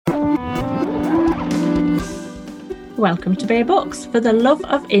Welcome to Beer Books for the love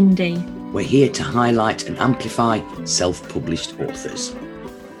of indie. We're here to highlight and amplify self-published authors.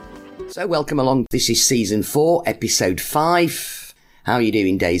 So welcome along. This is season 4, episode 5. How are you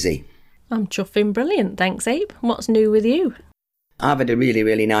doing, Daisy? I'm chuffing brilliant, thanks, Abe. What's new with you? I've had a really,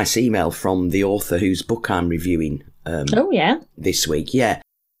 really nice email from the author whose book I'm reviewing this week. Yeah.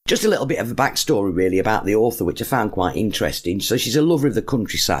 Just a little bit of a backstory, really, about the author, which I found quite interesting. So she's a lover of the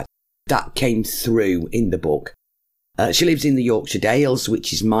countryside. That came through in the book. She lives in the Yorkshire Dales,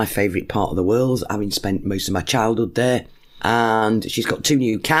 which is my favourite part of the world, having spent most of my childhood there. And she's got 2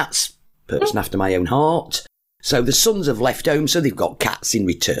 new cats, person after my own heart. So the sons have left home, so they've got cats in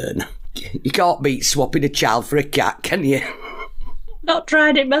return. You can't beat swapping a child for a cat, can you? Not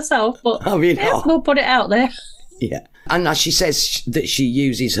tried it myself, but we'll put it out there. Yeah. And as she says that she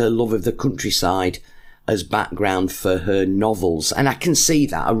uses her love of the countryside as background for her novels. And I can see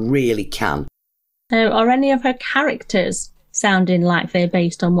that, I really can. Are any of her characters sounding like they're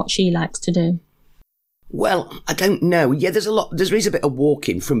based on what she likes to do? Well, I don't know. Yeah, there is a bit of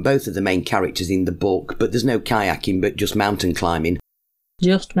walking from both of the main characters in the book, but there's no kayaking, but just mountain climbing.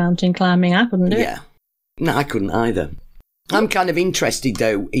 Just mountain climbing? I couldn't do it. Yeah. No, I couldn't either. I'm kind of interested,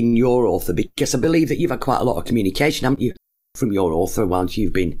 though, in your author, because I believe that you've had quite a lot of communication, haven't you, from your author while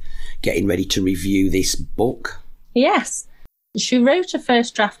you've been getting ready to review this book? Yes. She wrote a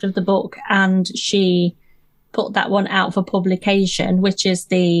first draft of the book and she put that one out for publication, which is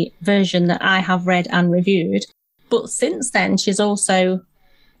the version that I have read and reviewed. But since then, she's also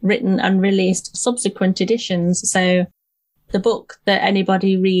written and released subsequent editions. So the book that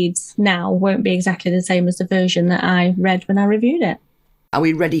anybody reads now won't be exactly the same as the version that I read when I reviewed it. Are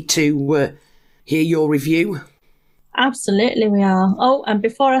we ready to hear your review? Absolutely we are. Oh, and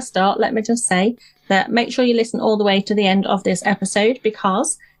before I start, let me just say that make sure you listen all the way to the end of this episode,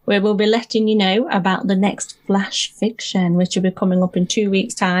 because we will be letting you know about the next flash fiction, which will be coming up in 2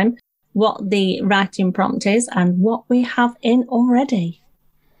 weeks' time, what the writing prompt is and what we have in already.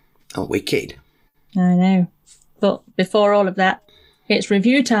 Oh, wicked. I know. But before all of that, it's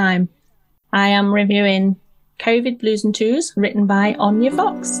review time. I am reviewing COVID Blues and Twos, written by Anya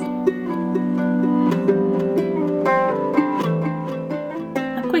Fox.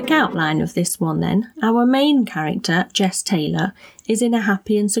 Quick outline of this one then. Our main character, Jess Taylor, is in a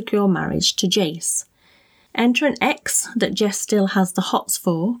happy and secure marriage to Jace. Enter an ex that Jess still has the hots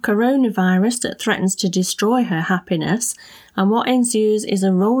for, coronavirus that threatens to destroy her happiness, and what ensues is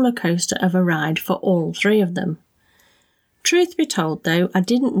a roller coaster of a ride for all 3 of them. Truth be told though, I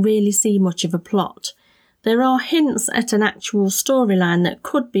didn't really see much of a plot. There are hints at an actual storyline that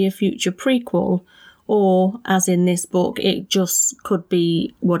could be a future prequel, or, as in this book, it just could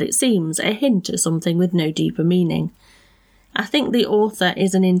be what it seems, a hint at something with no deeper meaning. I think the author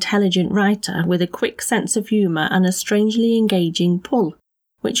is an intelligent writer with a quick sense of humour and a strangely engaging pull,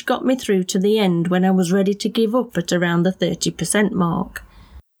 which got me through to the end when I was ready to give up at around the 30% mark.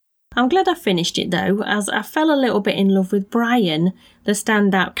 I'm glad I finished it though, as I fell a little bit in love with Brian, the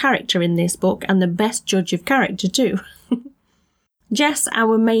standout character in this book and the best judge of character too. Jess,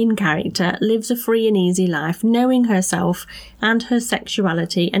 our main character, lives a free and easy life, knowing herself and her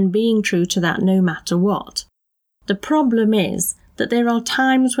sexuality and being true to that no matter what. The problem is that there are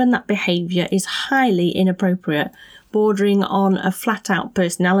times when that behaviour is highly inappropriate, bordering on a flat-out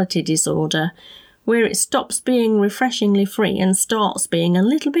personality disorder, where it stops being refreshingly free and starts being a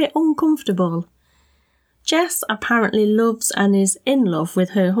little bit uncomfortable. Jess apparently loves and is in love with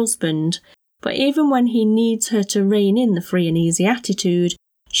her husband, but even when he needs her to rein in the free and easy attitude,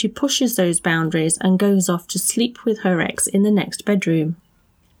 she pushes those boundaries and goes off to sleep with her ex in the next bedroom.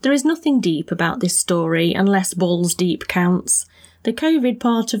 There is nothing deep about this story unless balls deep counts. The COVID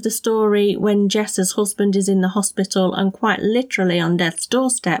part of the story, when Jess's husband is in the hospital and quite literally on death's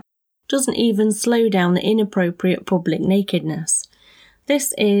doorstep, doesn't even slow down the inappropriate public nakedness.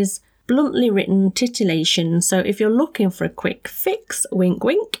 This is bluntly written titillation, so if you're looking for a quick fix, wink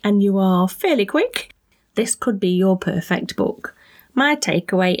wink, and you are fairly quick, this could be your perfect book. My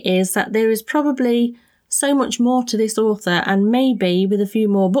takeaway is that there is probably so much more to this author, and maybe with a few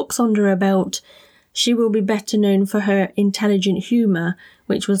more books under her belt, she will be better known for her intelligent humour,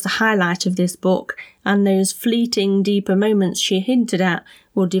 which was the highlight of this book, and those fleeting deeper moments she hinted at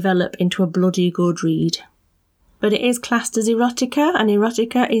will develop into a bloody good read. But it is classed as erotica, and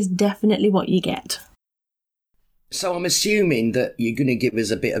erotica is definitely what you get. So I'm assuming that you're going to give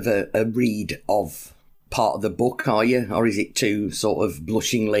us a bit of a read of part of the book, are you? Or is it too sort of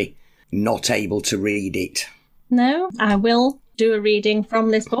blushingly not able to read it? No, I will do a reading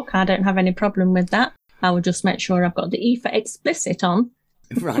from this book. I don't have any problem with that. I will just make sure I've got the E for explicit on.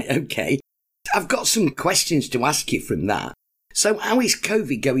 Right, okay. I've got some questions to ask you from that. So how is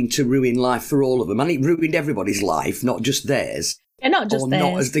COVID going to ruin life for all of them? And it ruined everybody's life, not just theirs. Yeah, not just theirs.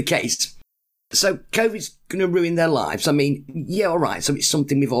 Or not as the case. So COVID's going to ruin their lives. I mean, yeah, all right. So it's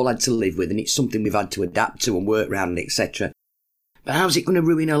something we've all had to live with and it's something we've had to adapt to and work around, etc. But how's it going to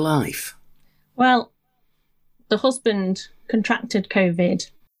ruin her life? Well, the husband contracted COVID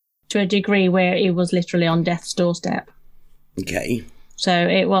to a degree where he was literally on death's doorstep. Okay. So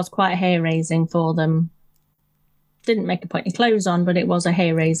it was quite hair-raising for them. Didn't make her put any clothes on, but it was a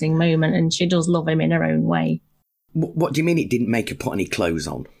hair-raising moment, and she does love him in her own way. What do you mean it didn't make her put any clothes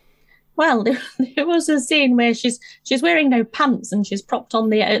on? Well, there was a scene where she's wearing no pants and she's propped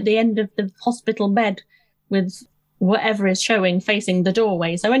on at the end of the hospital bed with whatever is showing facing the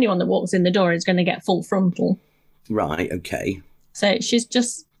doorway. So anyone that walks in the door is going to get full frontal. Right, okay. So she's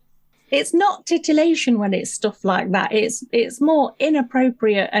just... It's not titillation when it's stuff like that. It's more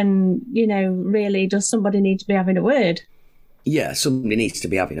inappropriate and, you know, really, does somebody need to be having a word? Yeah, somebody needs to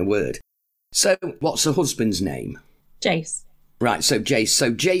be having a word. So what's her husband's name? Jace. Right, so Jace.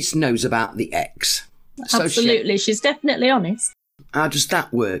 So Jace knows about the ex. Absolutely, she's definitely honest. How does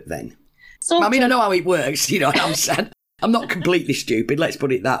that work then? I know how it works, you know, I'm not completely stupid, let's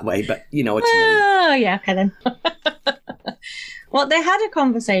put it that way, but you know what I mean. Oh, yeah, okay then. Well, they had a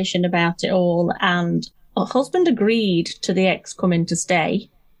conversation about it all, and her husband agreed to the ex coming to stay.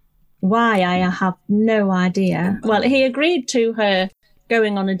 Why, I have no idea. Well, he agreed to her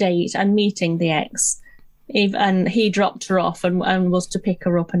going on a date and meeting the ex, and he dropped her off and was to pick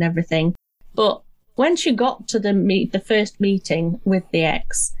her up and everything. But when she got to the first meeting with the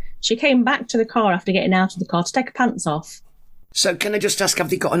ex, she came back to the car after getting out of the car to take her pants off. So can I just ask, have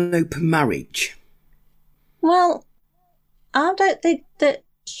they got an open marriage? Well, I don't think that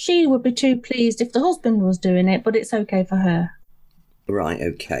she would be too pleased if the husband was doing it, but it's okay for her. Right,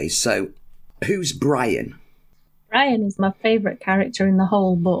 okay. So who's Brian? Brian is my favourite character in the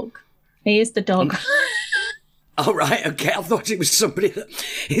whole book. He is the dog. Oh, right, okay. I thought it was somebody that...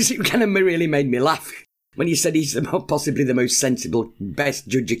 It kind of really made me laugh when you said he's possibly the most sensible, best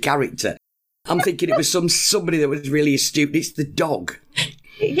judge of character. I'm thinking it was somebody that was really astute. It's the dog.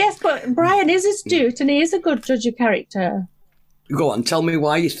 Yes, but Brian is astute and he is a good judge of character. Go on, tell me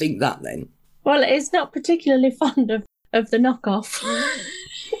why you think that then. Well, he's not particularly fond of the knockoff.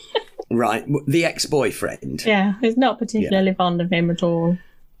 Right, the ex-boyfriend. Yeah, he's not particularly fond of him at all.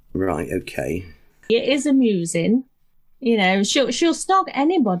 Right, okay. It is amusing. You know, she'll snog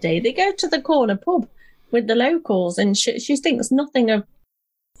anybody. They go to the corner pub with the locals and she thinks nothing of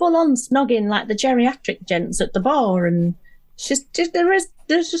full-on snogging like the geriatric gents at the bar, and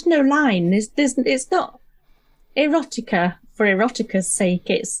there's just no line. It's not erotica for erotica's sake.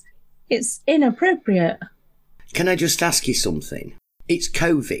 It's inappropriate. Can I just ask you something? It's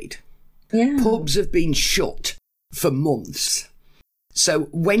COVID. Yeah. Pubs have been shut for months. So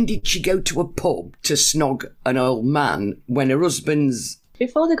when did she go to a pub to snog an old man when her husband's...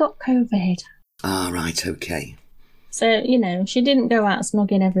 Before they got COVID. Ah, right, okay. So, you know, she didn't go out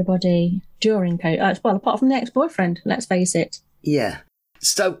snogging everybody during COVID. Well, apart from the ex-boyfriend, let's face it. Yeah.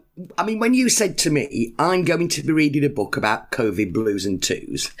 So, I mean, when you said to me, I'm going to be reading a book about COVID blues and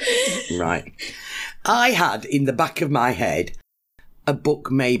twos, right, I had in the back of my head a book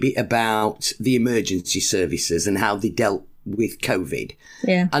maybe about the emergency services and how they dealt with COVID.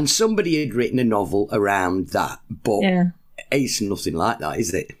 Yeah. And somebody had written a novel around that, but yeah. It's nothing like that,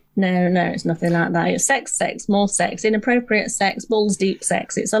 is it? No, it's nothing like that. It's sex, more sex, inappropriate sex, balls deep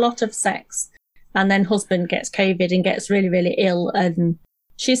sex. It's a lot of sex. And then husband gets COVID and gets really, really ill, and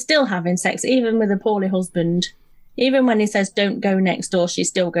she's still having sex, even with a poorly husband. Even when he says don't go next door, she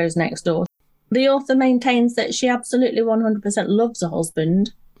still goes next door. The author maintains that she absolutely 100% loves her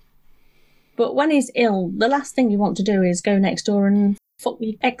husband. But when he's ill, the last thing you want to do is go next door and fuck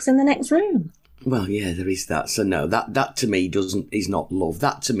your ex in the next room. Well, yeah, there is that. So no, that to me is not love.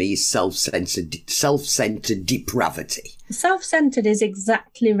 That to me is self-centered depravity. Self-centered is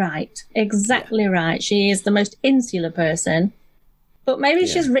exactly right. Exactly right. She is the most insular person. But maybe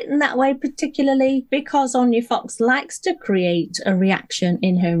she's written that way particularly because Anya Fox likes to create a reaction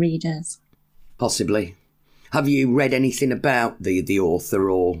in her readers. Possibly. Have you read anything about the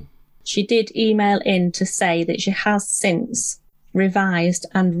author or... She did email in to say that she has since revised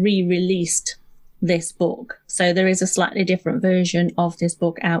and re-released this book. So there is a slightly different version of this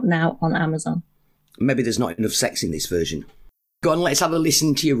book out now on Amazon. Maybe there's not enough sex in this version. Go on, let's have a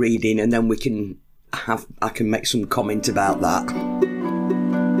listen to your reading and then I can make some comment about that.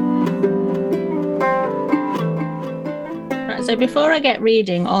 Right, so before I get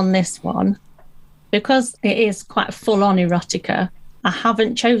reading on this one, because it is quite full-on erotica, I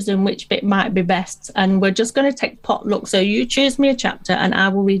haven't chosen which bit might be best, and we're just going to take potluck. So you choose me a chapter and I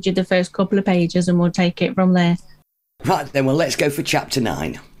will read you the first couple of pages and we'll take it from there. Right then, well, let's go for chapter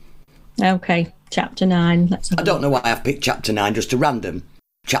 9. Okay, chapter 9. I don't know why I've picked chapter 9, just a random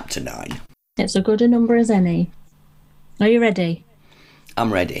chapter 9. It's a good a number as any. Are you ready?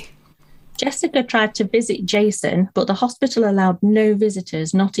 I'm ready. Jessica tried to visit Jason, but the hospital allowed no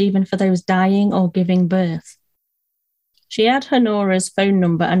visitors, not even for those dying or giving birth. She had Honora's phone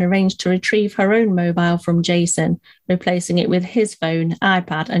number and arranged to retrieve her own mobile from Jason, replacing it with his phone,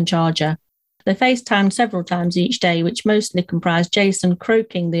 iPad and charger. They FaceTimed several times each day, which mostly comprised Jason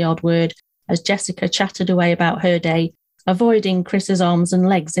croaking the odd word as Jessica chatted away about her day, avoiding Chris's arms and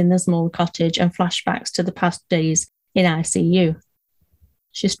legs in the small cottage and flashbacks to the past days in ICU.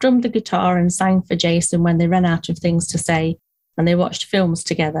 She strummed the guitar and sang for Jason when they ran out of things to say, and they watched films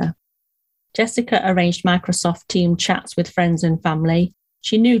together. Jessica arranged Microsoft Teams chats with friends and family.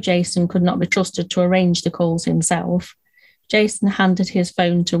 She knew Jason could not be trusted to arrange the calls himself. Jason handed his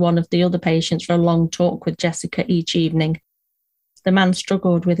phone to one of the other patients for a long talk with Jessica each evening. The man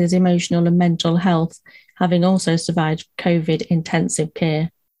struggled with his emotional and mental health, having also survived COVID intensive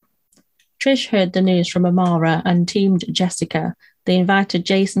care. Trish heard the news from Amara and teamed Jessica. They invited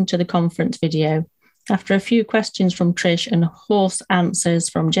Jason to the conference video. After a few questions from Trish and hoarse answers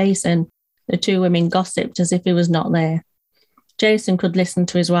from Jason, the two women gossiped as if he was not there. Jason could listen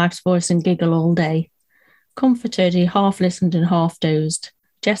to his wife's voice and giggle all day. Comforted, he half listened and half dozed.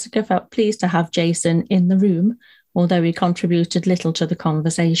 Jessica felt pleased to have Jason in the room, although he contributed little to the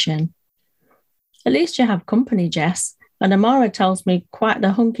conversation. At least you have company, Jess, and Amara tells me quite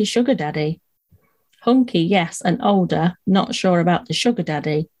the hunky sugar daddy. Hunky, yes, and older, not sure about the sugar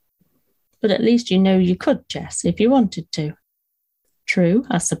daddy. But at least you know you could, Jess, if you wanted to. True,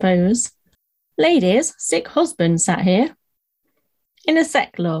 I suppose. Ladies, sick husband sat here. In a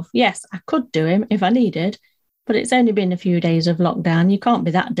sec, love. Yes, I could do him if I needed, but it's only been a few days of lockdown. You can't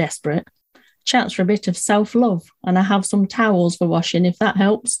be that desperate. Chance for a bit of self-love, and I have some towels for washing if that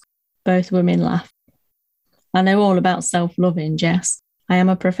helps. Both women laughed. I know all about self-loving, Jess. I am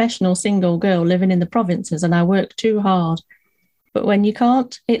a professional single girl living in the provinces and I work too hard. But when you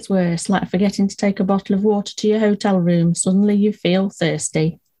can't, it's worse, like forgetting to take a bottle of water to your hotel room. Suddenly you feel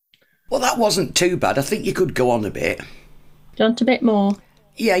thirsty. Well, that wasn't too bad. I think you could go on a bit. Do you want a bit more?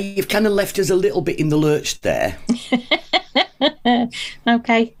 Yeah, you've kind of left us a little bit in the lurch there.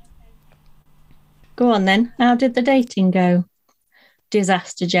 Okay. Go on then. How did the dating go?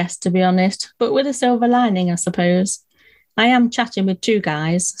 Disaster, Jess, to be honest, but with a silver lining, I suppose. I am chatting with 2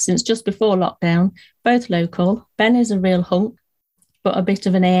 guys since just before lockdown, both local. Ben is a real hunk, but a bit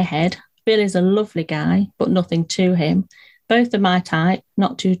of an airhead. Bill is a lovely guy, but nothing to him. Both are my type,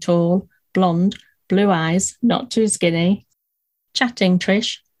 not too tall, blonde, blue eyes, not too skinny. Chatting,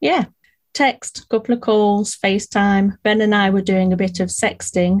 Trish? Yeah. Text, couple of calls, FaceTime. Ben and I were doing a bit of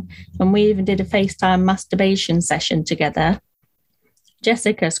sexting, and we even did a FaceTime masturbation session together.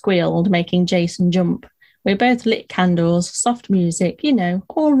 Jessica squealed, making Jason jump. We both lit candles, soft music, you know,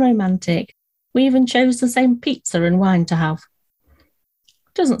 all romantic. We even chose the same pizza and wine to have.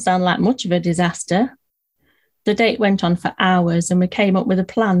 Doesn't sound like much of a disaster. The date went on for hours and we came up with a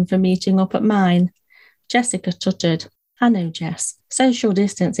plan for meeting up at mine. Jessica tuttered. I know, Jess. Social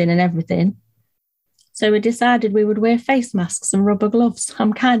distancing and everything. So we decided we would wear face masks and rubber gloves.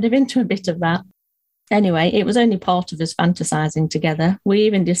 I'm kind of into a bit of that. Anyway, it was only part of us fantasising together. We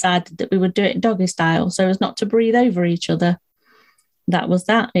even decided that we would do it doggy style so as not to breathe over each other. That was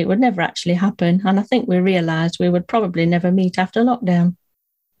that. It would never actually happen. And I think we realised we would probably never meet after lockdown.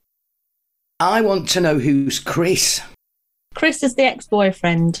 I want to know who's Chris. Chris is the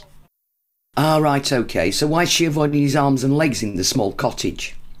ex-boyfriend. Ah, right, okay. So why is she avoiding his arms and legs in the small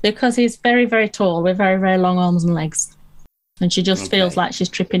cottage? Because he's very, very tall with very, very long arms and legs. And she just feels like she's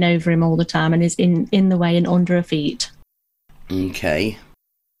tripping over him all the time and is in the way and under her feet. Okay.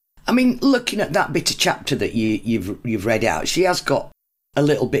 I mean, looking at that bit of chapter that you've read out, she has got a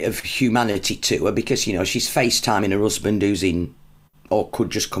little bit of humanity to her because, you know, she's FaceTiming her husband who's in or could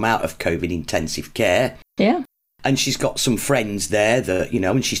just come out of COVID intensive care. Yeah. And she's got some friends there that, you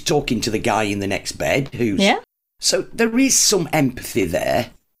know, and she's talking to the guy in the next bed who's... Yeah. So there is some empathy there.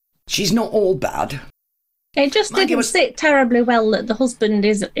 She's not all bad. It just didn't sit terribly well that the husband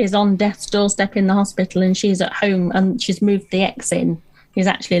is on death's doorstep in the hospital and she's at home and she's moved the ex in. He's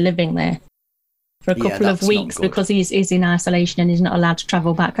actually living there for a couple of weeks because he's in isolation and he's not allowed to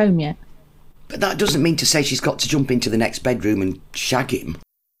travel back home yet. But that doesn't mean to say she's got to jump into the next bedroom and shag him.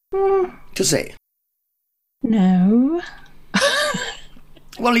 Does it? No.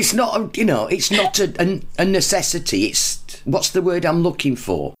 Well, it's not, you know, it's not a necessity. It's what's the word I'm looking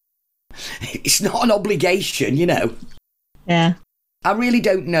for? It's not an obligation, you know. Yeah. I really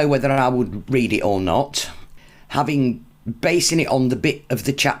don't know whether I would read it or not. Basing it on the bit of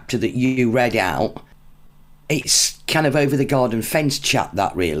the chapter that you read out, it's kind of over the garden fence chat,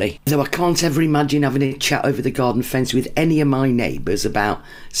 that really. Though I can't ever imagine having a chat over the garden fence with any of my neighbours about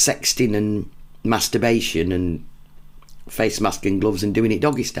sexting and masturbation and face mask and gloves and doing it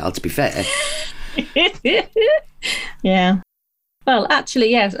doggy style, to be fair. Yeah. Well,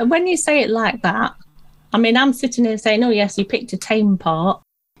 actually, yes. And when you say it like that, I mean, I'm sitting here saying, oh, yes, you picked a tame part,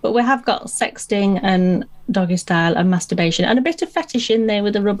 but we have got sexting and doggy style and masturbation and a bit of fetish in there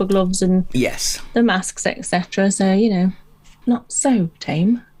with the rubber gloves and the masks, etc. So, you know, not so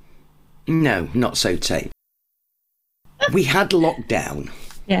tame. No, not so tame. We had lockdown.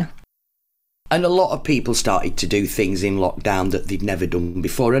 Yeah. And a lot of people started to do things in lockdown that they'd never done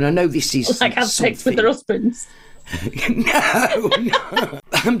before. And I know this is like have sex with their husbands. No.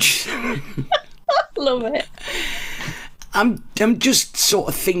 I'm just... Love it. I'm just sort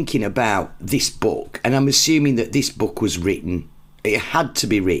of thinking about this book, and I'm assuming that this book was written, it had to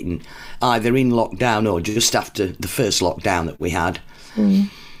be written either in lockdown or just after the first lockdown that we had.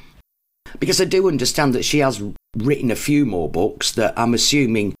 Because I do understand that she has written a few more books that I'm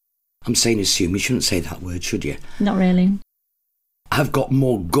assuming, I'm saying assume, you shouldn't say that word, should you? Not really. Have got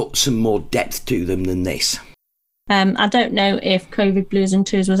more guts and more depth to them than this. I don't know if COVID Blues and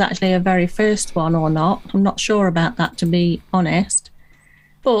Twos was actually a very first one or not. I'm not sure about that, to be honest.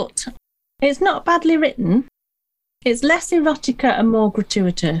 But it's not badly written. It's less erotica and more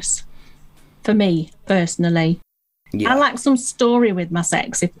gratuitous, for me, personally. Yeah. I like some story with my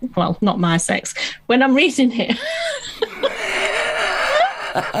sex. Well, not my sex. When I'm reading it.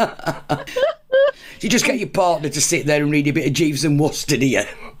 You just get your partner to sit there and read a bit of Jeeves and Wooster, do you?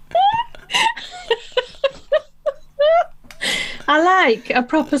 I like a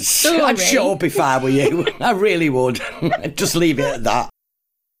proper story. I'd shut up if I were you. I really would. Just leave it at that.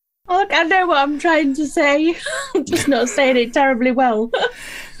 Look, I know what I'm trying to say. I'm just not saying it terribly well.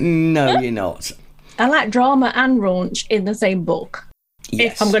 No, you're not. I like drama and raunch in the same book.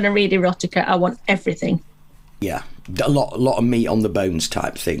 Yes. If I'm going to read erotica, I want everything. Yeah, a lot of meat on the bones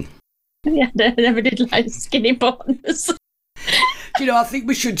type thing. Yeah, I never did like skinny bones. You know, I think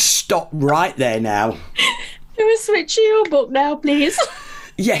we should stop right there now. Can we switch to your book now, please?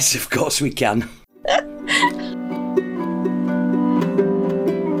 Yes, of course we can.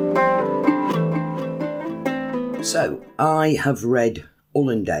 So, I have read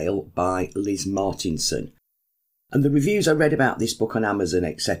Ullendale by Liz Martinson. And the reviews I read about this book on Amazon,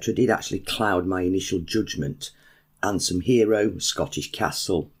 etc., did actually cloud my initial judgment. Handsome hero, Scottish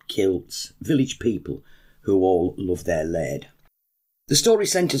castle, kilts, village people who all love their laird. The story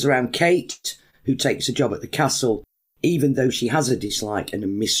centres around Kate, who takes a job at the castle, even though she has a dislike and a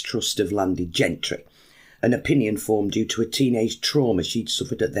mistrust of landed gentry, an opinion formed due to a teenage trauma she'd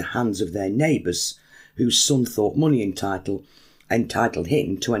suffered at the hands of their neighbours, whose son thought money entitled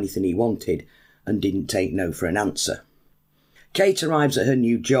him to anything he wanted and didn't take no for an answer. Kate arrives at her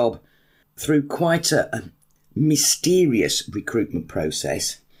new job through quite a mysterious recruitment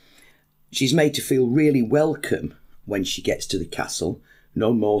process. She's made to feel really welcome when she gets to the castle,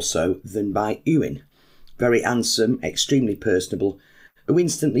 no more so than by Ewan, very handsome, extremely personable, who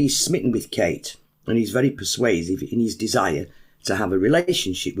instantly is smitten with Kate, and he's very persuasive in his desire to have a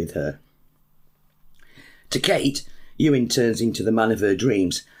relationship with her. To Kate, Ewan turns into the man of her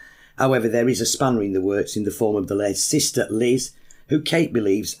dreams. However, there is a spanner in the works in the form of the laird's sister, Liz, who Kate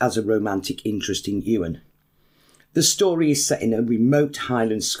believes has a romantic interest in Ewan. The story is set in a remote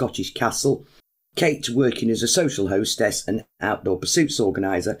Highland Scottish castle, Kate working as a social hostess and outdoor pursuits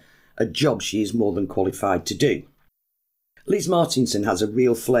organiser, a job she is more than qualified to do. Liz Martinson has a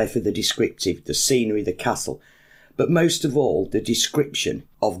real flair for the descriptive, the scenery, the castle, but most of all, the description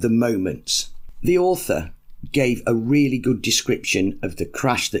of the moments. The author gave a really good description of the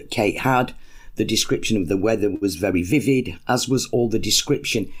crash that Kate had. The description of the weather was very vivid, as was all the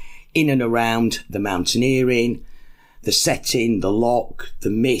description in and around the mountaineering, the setting, the loch, the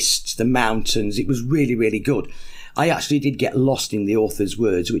mists, the mountains. It was really, really good. I actually did get lost in the author's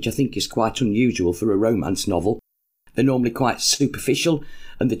words, which I think is quite unusual for a romance novel. They're normally quite superficial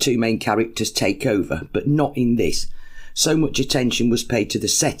and the two main characters take over, but not in this. So much attention was paid to the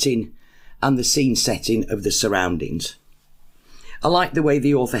setting and the scene setting of the surroundings. I like the way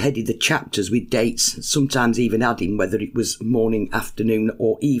the author headed the chapters with dates, sometimes even adding whether it was morning, afternoon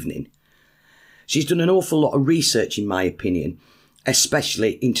or evening. She's done an awful lot of research, in my opinion,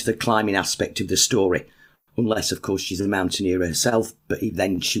 especially into the climbing aspect of the story, unless, of course, she's a mountaineer herself, but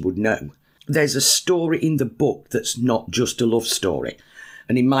then she would know. there's a story in the book that's not just a love story.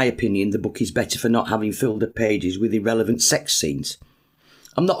 And in my opinion, the book is better for not having filled the pages with irrelevant sex scenes.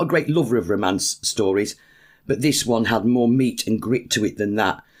 I'm not a great lover of romance stories, but this one had more meat and grit to it than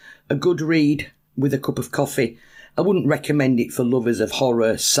that. A good read with a cup of coffee. I wouldn't recommend it for lovers of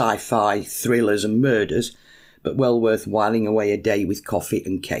horror, sci-fi, thrillers and murders, but well worth whiling away a day with coffee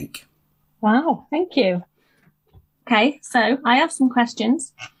and cake. Wow, thank you. Okay, so I have some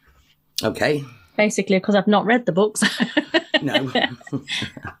questions. Okay. Basically, because I've not read the books. No.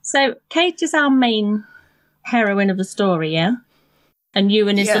 So, Kate is our main heroine of the story, yeah? And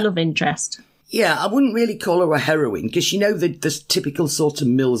Ewan is the love interest. Yeah, I wouldn't really call her a heroine, because you know the typical sort of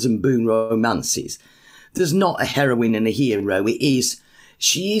Mills and Boon romances. There's not a heroine and a hero.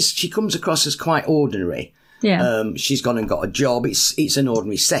 She comes across as quite ordinary. Yeah. She's gone and got a job. It's an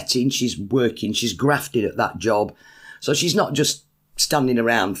ordinary setting. She's working. She's grafted at that job. So she's not just standing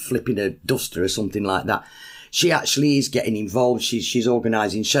around flipping a duster or something like that. She actually is getting involved. She's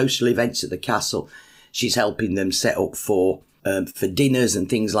organising social events at the castle. She's helping them set up for dinners and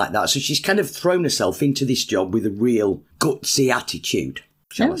things like that. So she's kind of thrown herself into this job with a real gutsy attitude.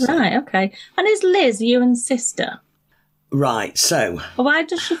 Right, okay. And is Liz Ewan's sister? Right, so... Why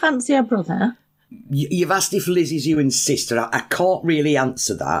does she fancy her brother? You've asked if Liz is Ewan's sister. I can't really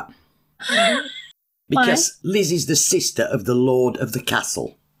answer that. Because Why? Liz is the sister of the Lord of the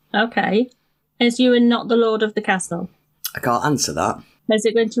Castle. Okay. Is Ewan not the Lord of the Castle? I can't answer that. Is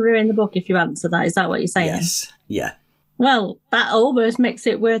it going to ruin the book if you answer that? Is that what you're saying? Yes, yeah. Well, that almost makes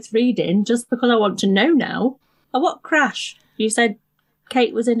it worth reading, just because I want to know now. What crash? You said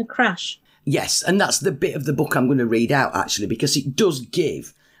Kate was in a crash. Yes, and that's the bit of the book I'm going to read out, actually, because it does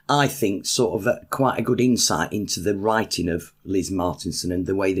give, I think, sort of quite a good insight into the writing of Liz Martinson and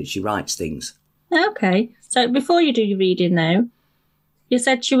the way that she writes things. Okay. So before you do your reading, though, you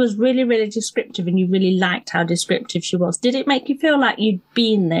said she was really, really descriptive and you really liked how descriptive she was. Did it make you feel like you'd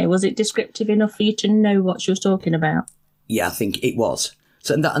been there? Was it descriptive enough for you to know what she was talking about? Yeah, I think it was.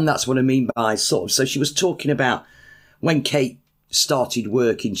 So, and that's what I mean by sort of... So she was talking about when Kate started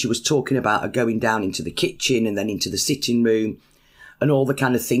working, she was talking about her going down into the kitchen and then into the sitting room and all the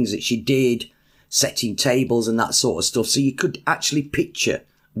kind of things that she did, setting tables and that sort of stuff. So you could actually picture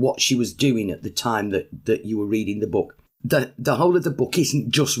what she was doing at the time that you were reading the book. The whole of the book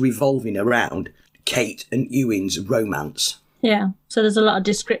isn't just revolving around Kate and Ewan's romance. Yeah, so there's a lot of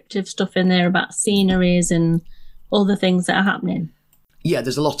descriptive stuff in there about sceneries and all the things that are happening. Yeah,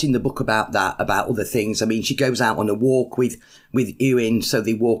 there's a lot in the book about that, about other things. I mean, she goes out on a walk with Ewan, so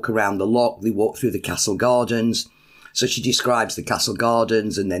they walk around the loch, they walk through the castle gardens. So she describes the castle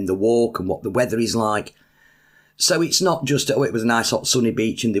gardens and then the walk and what the weather is like. So it's not just, it was a nice hot sunny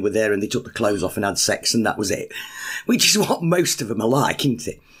beach and they were there and they took the clothes off and had sex and that was it. Which is what most of them are like, isn't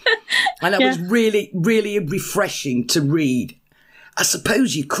it? And that was really, really refreshing to read. I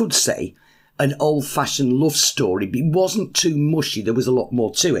suppose you could say an old-fashioned love story, but it wasn't too mushy. There was a lot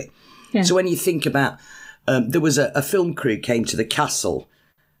more to it. Yeah. So when you think about, there was a film crew came to the castle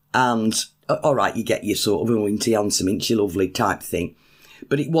and, all right, you get your sort of, oh, ain't he handsome, ain't she lovely type thing.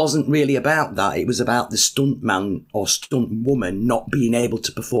 But it wasn't really about that. It was about the stuntman or stunt woman not being able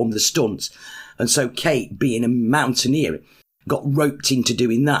to perform the stunts. And so Kate, being a mountaineer, got roped into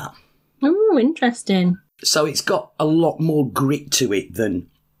doing that. Oh, interesting. So it's got a lot more grit to it than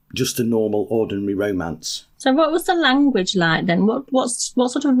just a normal, ordinary romance. So what was the language like then? What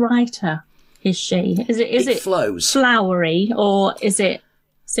sort of writer is she? Is it flows. Flowery, or is it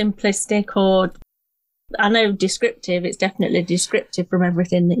simplistic, or... I know descriptive, it's definitely descriptive from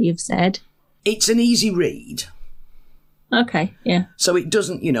everything that you've said. It's an easy read. Okay, yeah. So it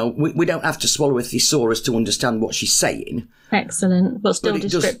doesn't, we don't have to swallow a thesaurus to understand what she's saying. Excellent, but still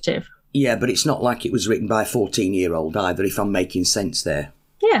descriptive. Yeah, but it's not like it was written by a 14-year-old either, if I'm making sense there.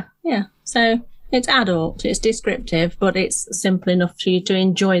 Yeah. So it's adult, it's descriptive, but it's simple enough for you to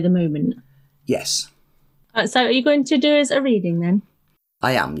enjoy the moment. Yes. So are you going to do as a reading then?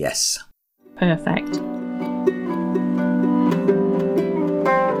 I am, yes. Perfect.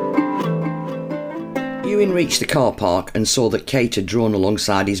 Ewan reached the car park and saw that Kate had drawn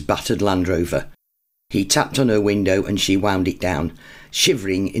alongside his battered Land Rover. He tapped on her window and she wound it down,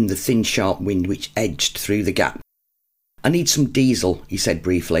 shivering in the thin sharp wind which edged through the gap. "I need some diesel," he said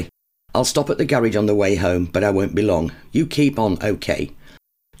briefly. "I'll stop at the garage on the way home, but I won't be long. You keep on okay.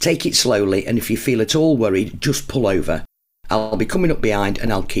 Take it slowly, and if you feel at all worried, just pull over. I'll be coming up behind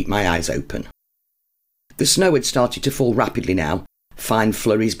and I'll keep my eyes open." The snow had started to fall rapidly now, fine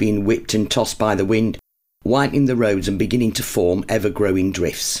flurries being whipped and tossed by the wind, whitening the roads and beginning to form ever-growing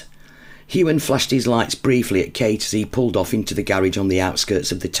drifts. Ewan flashed his lights briefly at Kate as he pulled off into the garage on the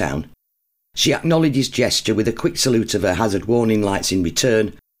outskirts of the town. She acknowledged his gesture with a quick salute of her hazard warning lights in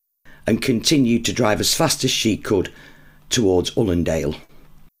return and continued to drive as fast as she could towards Ullendale.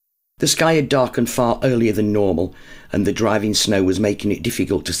 The sky had darkened far earlier than normal, and the driving snow was making it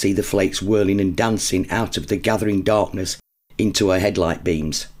difficult to see the flakes whirling and dancing out of the gathering darkness into her headlight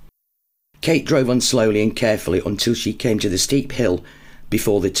beams. Kate drove on slowly and carefully until she came to the steep hill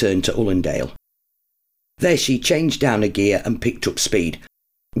before the turn to Ullendale. There she changed down a gear and picked up speed,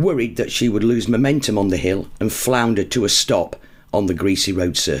 worried that she would lose momentum on the hill and flounder to a stop on the greasy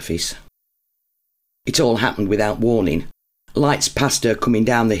road surface. It all happened without warning. Lights passed her coming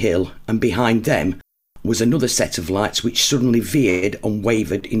down the hill, and behind them was another set of lights which suddenly veered and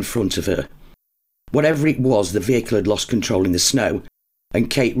wavered in front of her. Whatever it was, the vehicle had lost control in the snow, and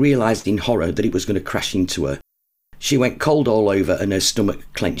Kate realised in horror that it was going to crash into her. She went cold all over and her stomach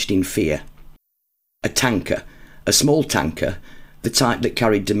clenched in fear. A tanker, a small tanker, the type that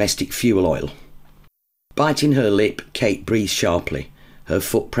carried domestic fuel oil. Biting her lip, Kate breathed sharply, her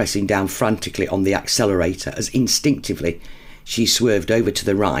foot pressing down frantically on the accelerator as instinctively she swerved over to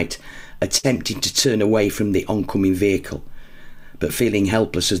the right, attempting to turn away from the oncoming vehicle, but feeling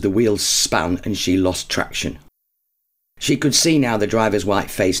helpless as the wheels span and she lost traction. She could see now the driver's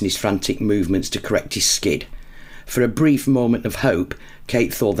white face and his frantic movements to correct his skid. For a brief moment of hope,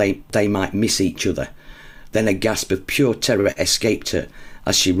 Kate thought they might miss each other. Then a gasp of pure terror escaped her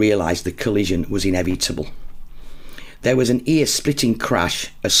as she realised the collision was inevitable. There was an ear-splitting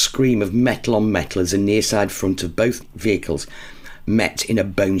crash, a scream of metal on metal as the near side front of both vehicles met in a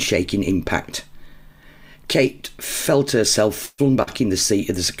bone-shaking impact. Kate felt herself flung back in the seat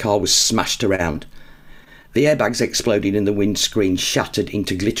as the car was smashed around. The airbags exploded and the windscreen shattered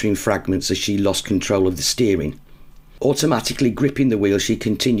into glittering fragments as she lost control of the steering. Automatically gripping the wheel, she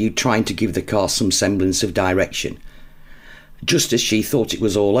continued trying to give the car some semblance of direction. Just as she thought it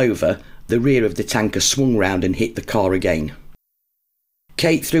was all over, the rear of the tanker swung round and hit the car again.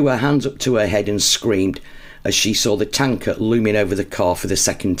 Kate threw her hands up to her head and screamed as she saw the tanker looming over the car for the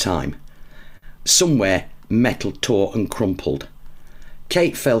second time. Somewhere, metal tore and crumpled.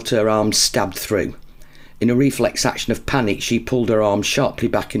 Kate felt her arm stabbed through. In a reflex action of panic, she pulled her arm sharply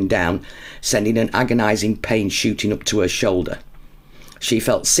back and down, sending an agonising pain shooting up to her shoulder. She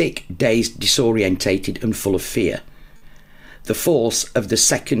felt sick, dazed, disorientated and full of fear. The force of the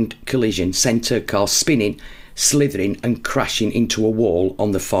second collision sent her car spinning, slithering and crashing into a wall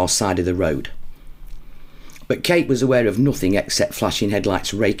on the far side of the road. But Kate was aware of nothing except flashing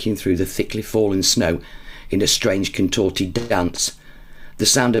headlights raking through the thickly fallen snow in a strange contorted dance, the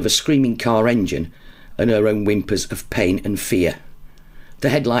sound of a screaming car engine and her own whimpers of pain and fear. The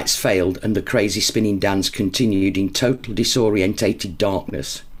headlights failed and the crazy spinning dance continued in total disorientated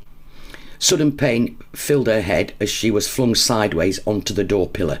darkness. Sudden pain filled her head as she was flung sideways onto the door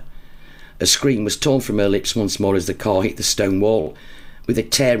pillar. A scream was torn from her lips once more as the car hit the stone wall, with a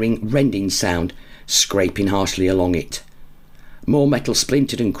tearing, rending sound scraping harshly along it. More metal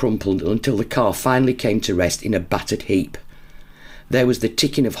splintered and crumpled until the car finally came to rest in a battered heap. There was the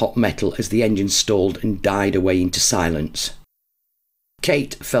ticking of hot metal as the engine stalled and died away into silence.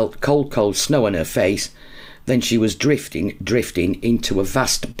 Kate felt cold snow on her face. Then she was drifting into a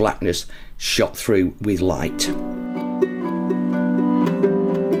vast blackness shot through with light.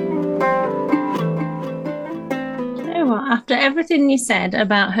 After everything you said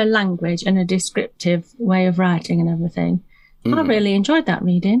about her language and her descriptive way of writing and everything, I really enjoyed that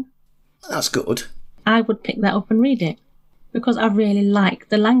reading. That's good. I would pick that up and read it because I really like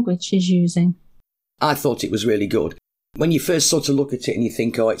the language she's using. I thought it was really good. When you first sort of look at it and you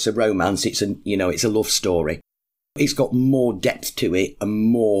think, oh, it's a romance, it's a love story. It's got more depth to it and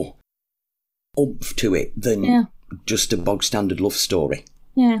more oomph to it than just a bog standard love story.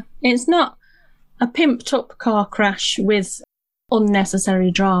 Yeah, it's not a pimped up car crash with unnecessary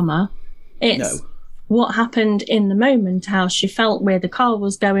drama. It's what happened in the moment, how she felt, where the car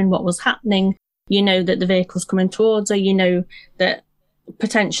was going, what was happening. You know that the vehicle's coming towards her. You know that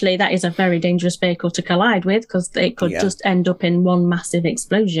potentially that is a very dangerous vehicle to collide with because it could just end up in one massive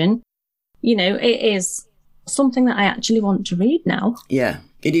explosion. You know, it is something that I actually want to read now. Yeah,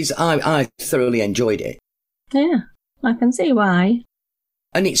 it is. I thoroughly enjoyed it. Yeah, I can see why.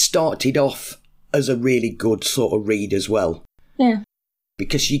 And it started off as a really good sort of read as well. Yeah.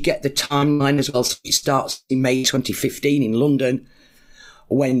 Because you get the timeline as well. So it starts in May 2015 in London,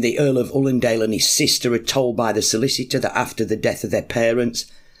 when the Earl of Ullendale and his sister are told by the solicitor that after the death of their parents,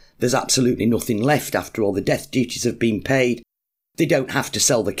 there's absolutely nothing left after all the death duties have been paid. They don't have to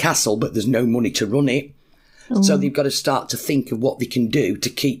sell the castle, but there's no money to run it. So they've got to start to think of what they can do to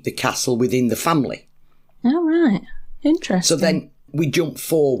keep the castle within the family. Oh, right. Interesting. So then we jump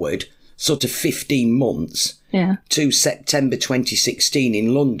forward. sort of 15 months to September 2016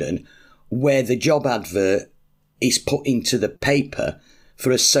 in London, where the job advert is put into the paper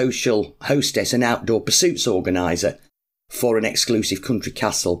for a social hostess and outdoor pursuits organiser for an exclusive country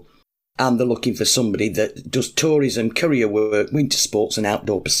castle. And they're looking for somebody that does tourism, courier work, winter sports and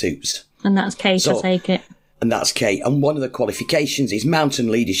outdoor pursuits. And that's Kate, I take it. And that's Kate. And one of the qualifications is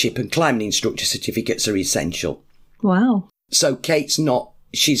mountain leadership and climbing instructor certificates are essential. Wow. So Kate's not,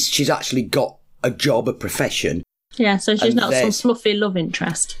 she's actually got a job, a profession. Yeah, so she's not some fluffy love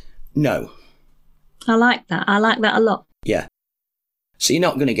interest. No. I like that. I like that a lot. Yeah. So you're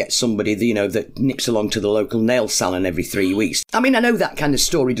not going to get somebody, that nips along to the local nail salon every 3 weeks. I mean, I know that kind of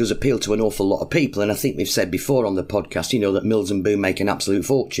story does appeal to an awful lot of people, and I think we've said before on the podcast, that Mills and Boon make an absolute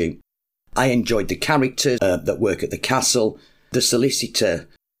fortune. I enjoyed the characters that work at the castle, the solicitor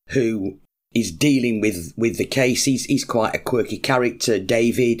who is dealing with the case. He's quite a quirky character,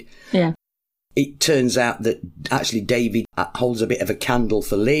 David. Yeah. It turns out that actually David holds a bit of a candle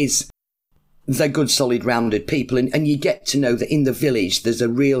for Liz. They're good, solid, rounded people. And you get to know that in the village, there's a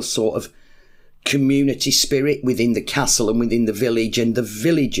real sort of community spirit within the castle and within the village. And the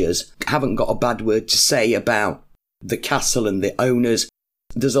villagers haven't got a bad word to say about the castle and the owners.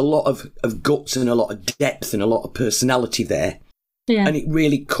 There's a lot of guts and a lot of depth and a lot of personality there. Yeah. And it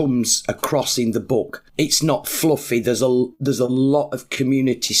really comes across in the book. It's not fluffy. There's a lot of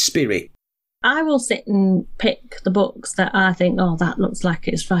community spirit. I will sit and pick the books that I think, that looks like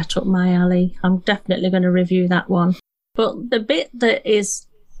it's right up my alley. I'm definitely going to review that one. But the bit that is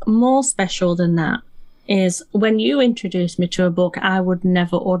more special than that is when you introduced me to a book I would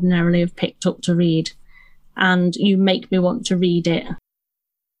never ordinarily have picked up to read, and you make me want to read it.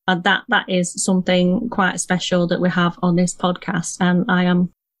 And that is something quite special that we have on this podcast, and I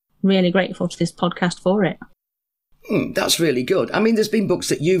am really grateful to this podcast for it. That's really good. I mean, there's been books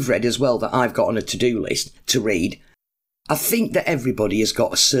that you've read as well that I've got on a to-do list to read. I think that everybody has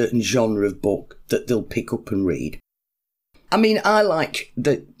got a certain genre of book that they'll pick up and read. I mean, I like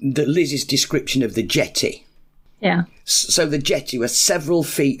the Liz's description of the jetty. Yeah. So the jetty was several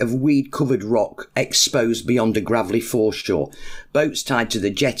feet of weed-covered rock exposed beyond a gravelly foreshore. Boats tied to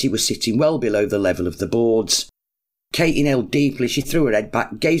the jetty were sitting well below the level of the boards. Kate inhaled deeply. She threw her head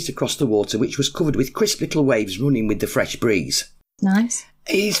back, gazed across the water, which was covered with crisp little waves running with the fresh breeze. Nice.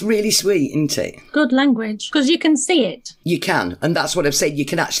 It's really sweet, isn't it? Good language, because you can see it. You can, and that's what I've said, you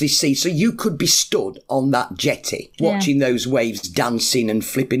can actually see. So you could be stood on that jetty, watching those waves dancing and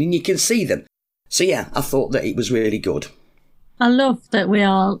flipping, and you can see them. So yeah, I thought that it was really good. I love that we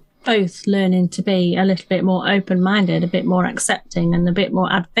are both learning to be a little bit more open-minded, a bit more accepting, and a bit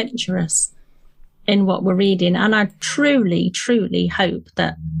more adventurous in what we're reading. And I truly, truly hope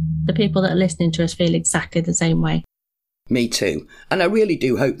that the people that are listening to us feel exactly the same way. Me too. And I really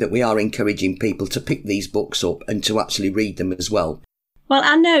do hope that we are encouraging people to pick these books up and to actually read them as well. Well,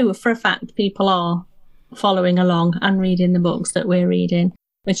 I know for a fact people are following along and reading the books that we're reading,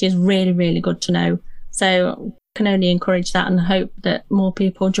 which is really, really good to know. So I can only encourage that and hope that more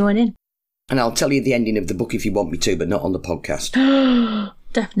people join in. And I'll tell you the ending of the book if you want me to, but not on the podcast.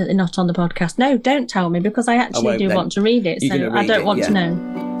 Definitely not on the podcast. No, don't tell me, because I actually do want to read it, so I don't want to know.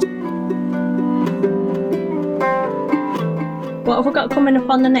 What have we got coming up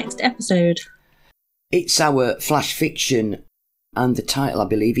on the next episode? It's our flash fiction, and the title, I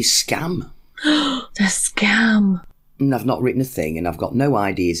believe, is Scam. The Scam. And I've not written a thing, and I've got no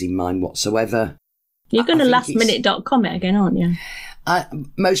ideas in mind whatsoever. You're going to lastminute.com it again, aren't you?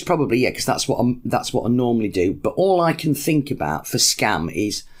 Most probably, yeah, because that's what I normally do. But all I can think about for Scam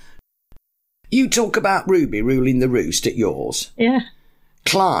is, you talk about Ruby ruling the roost at yours. Yeah.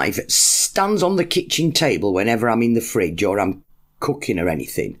 Clive stands on the kitchen table whenever I'm in the fridge or I'm cooking or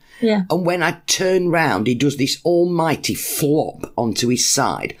anything. Yeah. And when I turn round, he does this almighty flop onto his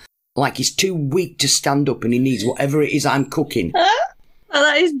side, like he's too weak to stand up and he needs whatever it is I'm cooking. Oh,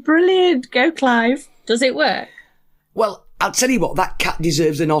 that is brilliant. Go, Clive. Does it work? Well, I'll tell you what, that cat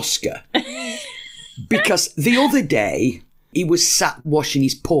deserves an Oscar. Because the other day, he was sat washing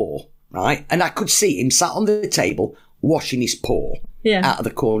his paw, right? And I could see him sat on the table washing his paw out of the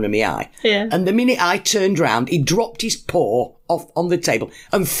corner of my eye. Yeah. And the minute I turned round, he dropped his paw off on the table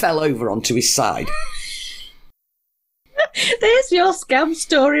and fell over onto his side. There's your Scam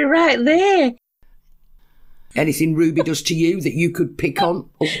story right there. Anything Ruby does to you that you could pick up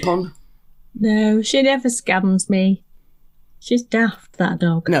on? No, she never scams me. She's daft, that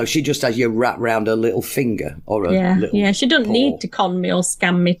dog. No, she just has you wrapped round her little finger or a little Yeah, she doesn't paw. need to con me or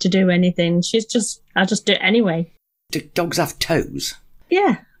scam me to do anything. I just do it anyway. Do dogs have toes?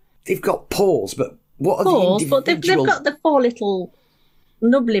 Yeah. They've got paws, but what are paws, the individual... but they've got the four little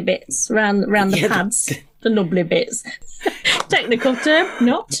nubbly bits round the pads. The nubbly bits. Technical term,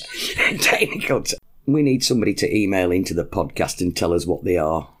 not. Technical term. We need somebody to email into the podcast and tell us what they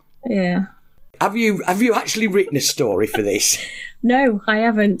are. Yeah. Have you actually written a story for this? No, I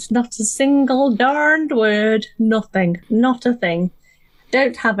haven't. Not a single darned word. Nothing. Not a thing.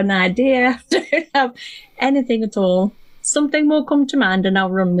 Don't have an idea. Don't have anything at all. Something will come to mind and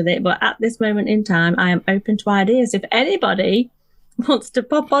I'll run with it. But at this moment in time, I am open to ideas. If anybody wants to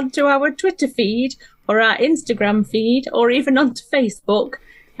pop onto our Twitter feed or our Instagram feed or even onto Facebook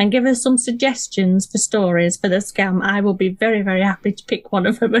and give us some suggestions for stories for the scam, I will be very, very happy to pick one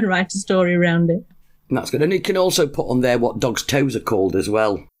of them and write a story around it. That's good. And you can also put on there what dogs' toes are called as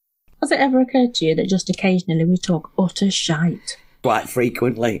well. Has it ever occurred to you that just occasionally we talk utter shite? Quite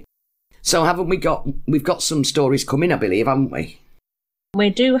frequently. So we've got some stories coming, I believe, haven't we? We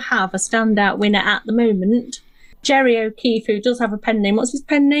do have a standout winner at the moment. Jerry O'Keefe, who does have a pen name. What's his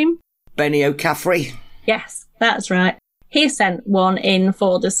pen name? Benny O'Caffrey. Yes, that's right. He sent one in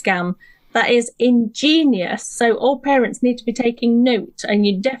for the scam. That is ingenious. So all parents need to be taking note, and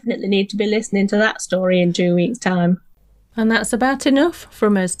you definitely need to be listening to that story in 2 weeks' time. And that's about enough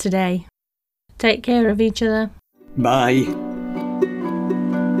from us today. Take care of each other. Bye.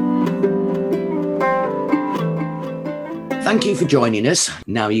 Thank you for joining us.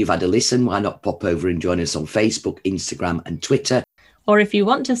 Now you've had a listen, why not pop over and join us on Facebook, Instagram and Twitter. Or if you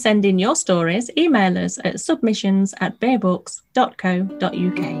want to send in your stories, email us at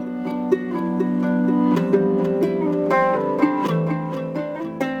submissions@bearbooks.co.uk.